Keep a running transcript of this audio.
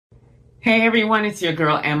Hey everyone, it's your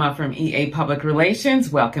girl Emma from EA Public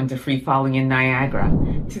Relations. Welcome to Free Falling in Niagara.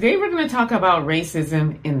 Today we're going to talk about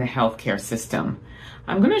racism in the healthcare system.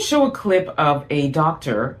 I'm going to show a clip of a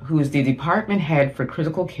doctor who is the department head for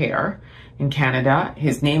critical care in Canada.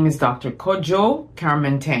 His name is Dr. Kojo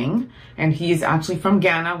Carmenteng, and he is actually from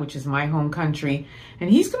Ghana, which is my home country.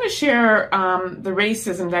 And he's going to share the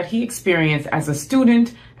racism that he experienced as a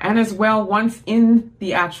student and as well once in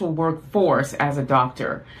the actual workforce as a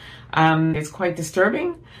doctor. It's quite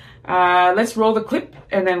disturbing. Let's roll the clip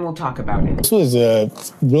and then we'll talk about it. This was a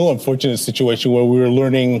real unfortunate situation where we were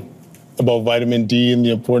learning about vitamin D and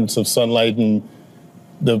the importance of sunlight, and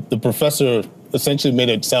the professor essentially made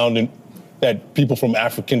it sound that people from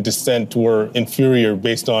African descent were inferior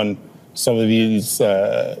based on some of these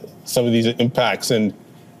impacts. And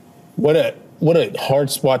what a hard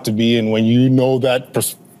spot to be in when you know that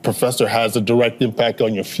professor has a direct impact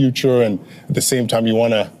on your future, and at the same time you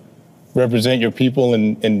want to represent your people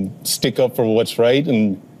and stick up for what's right.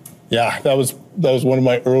 And yeah, that was one of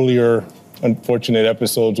my earlier unfortunate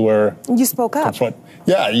episodes where you spoke up.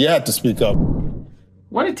 Yeah, you had to speak up.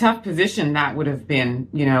 What a tough position that would have been.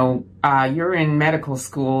 You know, you're in medical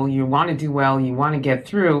school, you want to do well, you want to get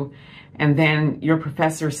through, and then your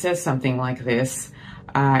professor says something like this,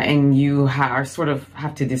 and you sort of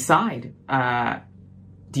have to decide.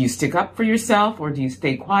 Do you stick up for yourself or do you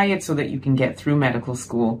stay quiet so that you can get through medical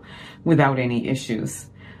school without any issues?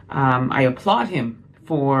 I applaud him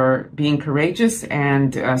for being courageous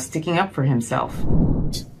and sticking up for himself.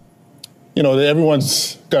 You know,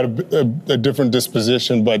 everyone's got a different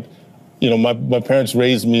disposition, but you know, my parents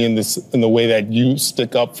raised me in the way that you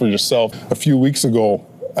stick up for yourself. A few weeks ago,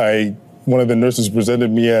 one of the nurses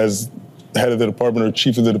presented me as head of the department or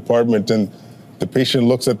chief of the department, and the patient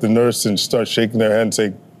looks at the nurse and starts shaking their head and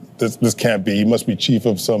saying, this can't be. He must be chief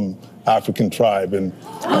of some African tribe. And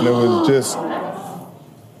it was just,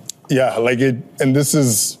 yeah, like it. And this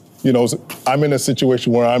is, you know, I'm in a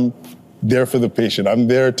situation where I'm there for the patient. I'm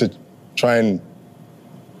there to try and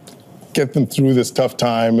get them through this tough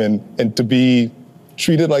time, and to be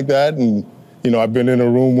treated like that. And, you know, I've been in a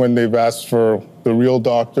room when they've asked for the real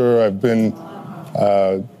doctor. I've been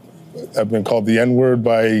called the N-word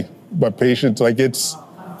by patients. Like, it's,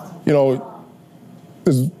 you know,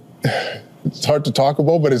 it's hard to talk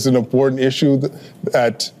about, but it's an important issue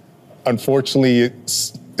that unfortunately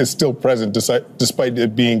is still present despite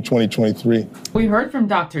it being 2023. We heard from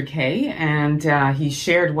Dr. K, and he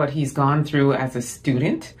shared what he's gone through as a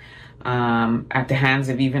student at the hands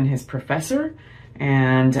of even his professor,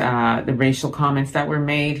 and the racial comments that were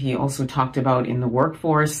made. He also talked about in the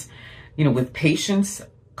workforce, you know, with patients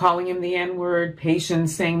calling him the N-word,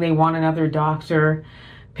 patients saying they want another doctor,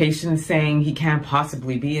 patients saying he can't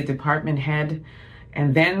possibly be a department head.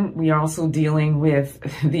 And then we are also dealing with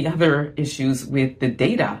the other issues with the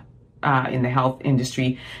data in the health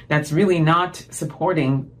industry that's really not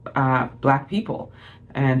supporting Black people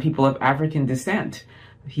and people of African descent.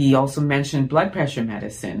 He also mentioned blood pressure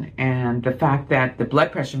medicine and the fact that the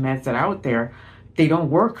blood pressure meds that are out there, they don't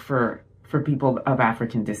work for people of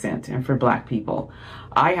African descent and for Black people.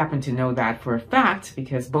 I happen to know that for a fact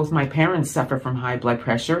because both my parents suffer from high blood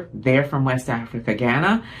pressure. They're from West Africa,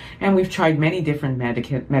 Ghana, and we've tried many different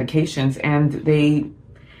medications, and they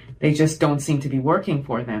just don't seem to be working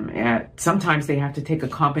for them. Sometimes they have to take a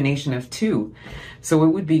combination of two. So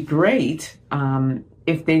it would be great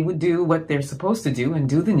if they would do what they're supposed to do and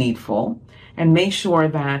do the needful and make sure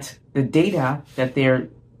that the data that they're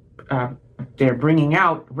bringing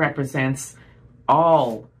out represents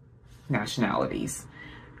all nationalities,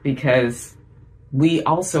 because we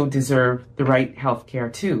also deserve the right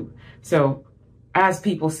healthcare too. So as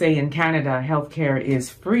people say in Canada, healthcare is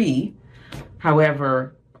free.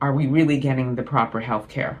 However, are we really getting the proper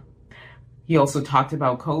healthcare? He also talked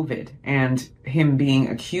about COVID and him being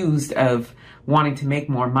accused of wanting to make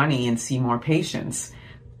more money and see more patients.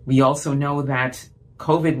 We also know that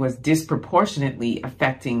COVID was disproportionately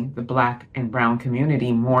affecting the Black and brown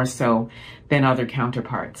community more so than other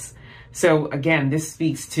counterparts. So again, this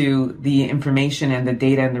speaks to the information and the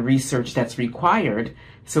data and the research that's required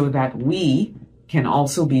so that we can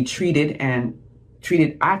also be treated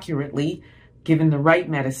accurately, given the right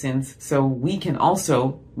medicines, so we can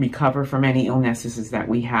also recover from any illnesses that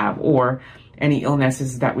we have, or any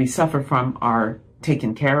illnesses that we suffer from are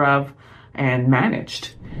taken care of and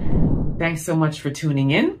managed. Thanks so much for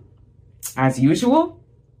tuning in. As usual,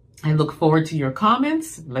 I look forward to your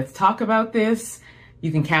comments. Let's talk about this.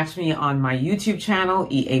 You can catch me on my YouTube channel,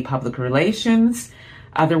 EA Public Relations.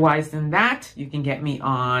 Otherwise than that, you can get me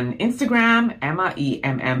on Instagram, Emma,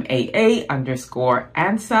 EMMAA_Ansah,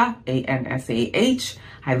 ANSAH.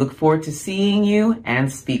 I look forward to seeing you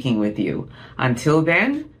and speaking with you. Until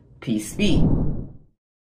then, peace be.